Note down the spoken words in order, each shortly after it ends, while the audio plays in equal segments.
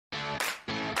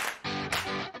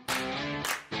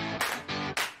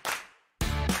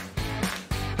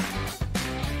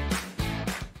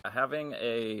having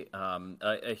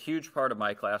a huge part of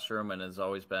my classroom, and has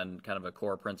always been kind of a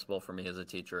core principle for me as a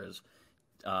teacher, is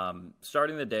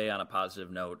starting the day on a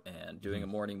positive note and doing a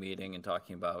morning meeting and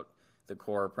talking about the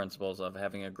core principles of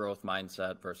having a growth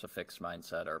mindset versus a fixed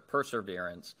mindset, or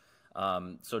perseverance.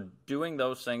 So doing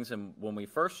those things, and when we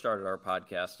first started our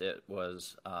podcast, it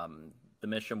was the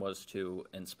mission was to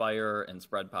inspire and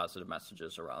spread positive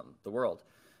messages around the world.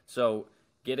 So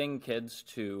getting kids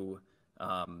to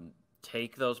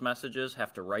take those messages,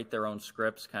 have to write their own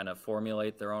scripts, kind of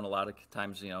formulate their own. A lot of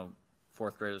times,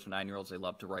 fourth graders or 9-year-olds, they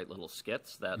love to write little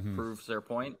skits that proves their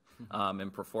point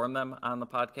and perform them on the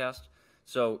podcast.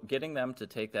 So getting them to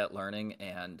take that learning,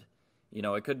 and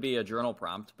it could be a journal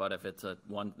prompt, but if it's they're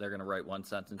going to write one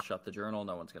sentence, shut the journal,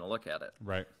 no one's going to look at it.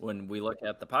 Right. When we look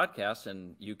at the podcast,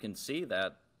 and you can see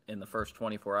that in the first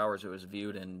 24 hours, it was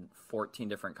viewed in 14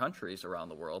 different countries around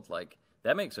the world. Like,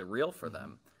 that makes it real for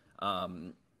them.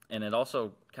 And it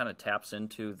also kind of taps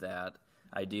into that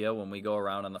idea when we go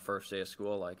around on the first day of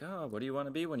school, like, oh, what do you want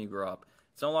to be when you grow up?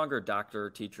 It's no longer doctor,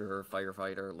 teacher,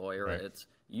 firefighter, lawyer. Right. It's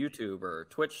YouTuber,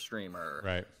 Twitch streamer.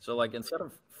 Right. So, like, instead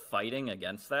of fighting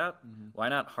against that, why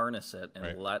not harness it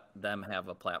and let them have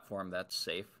a platform that's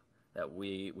safe, that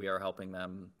we are helping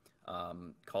them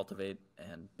cultivate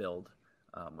and build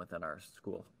within our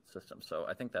school system. So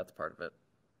I think that's part of it.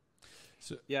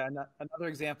 So, yeah, another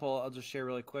example I'll just share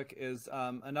really quick is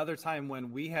another time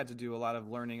when we had to do a lot of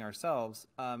learning ourselves,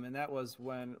 and that was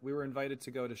when we were invited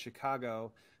to go to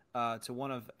Chicago to one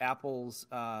of Apple's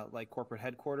corporate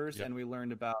headquarters, and we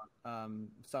learned about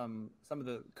some of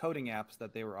the coding apps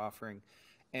that they were offering,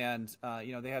 and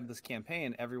they had this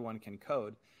campaign, everyone can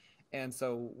code. And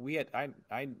so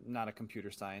I'm not a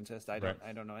computer scientist. I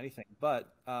don't know anything.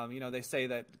 But they say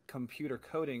that computer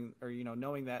coding, or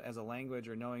knowing that as a language,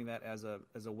 or knowing that as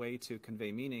a way to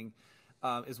convey meaning,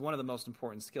 is one of the most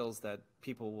important skills that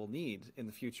people will need in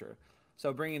the future.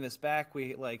 So bringing this back,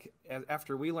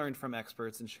 after we learned from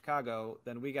experts in Chicago,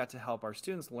 then we got to help our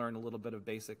students learn a little bit of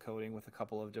basic coding with a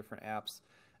couple of different apps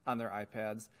on their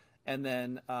iPads. And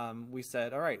then we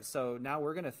said, all right, so now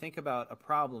we're going to think about a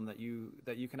problem that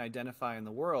you can identify in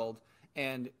the world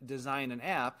and design an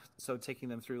app. So taking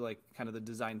them through kind of the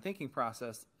design thinking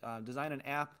process, design an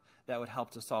app that would help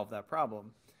to solve that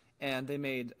problem. And they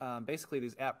made basically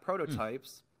these app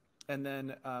prototypes. And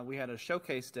then we had a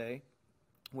showcase day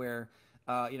where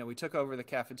we took over the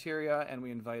cafeteria, and we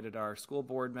invited our school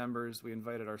board members, we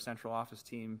invited our central office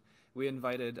team, we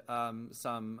invited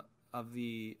some of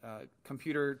the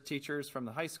computer teachers from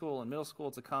the high school and middle school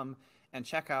to come and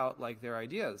check out their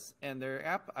ideas, and their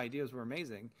app ideas were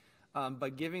amazing.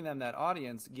 But giving them that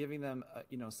audience, giving them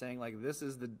saying this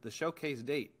is the showcase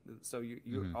date, so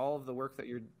all of the work that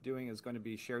you're doing is going to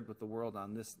be shared with the world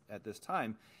at this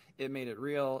time. It made it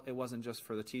real. It wasn't just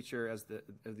for the teacher as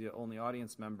the only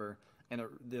audience member, and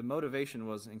the motivation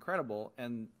was incredible.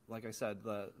 And like I said,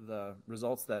 the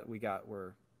results that we got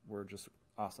were just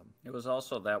awesome. It was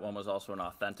also, that one was also an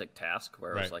authentic task,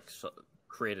 where it was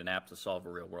create an app to solve a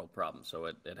real world problem. So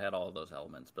it had all of those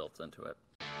elements built into it.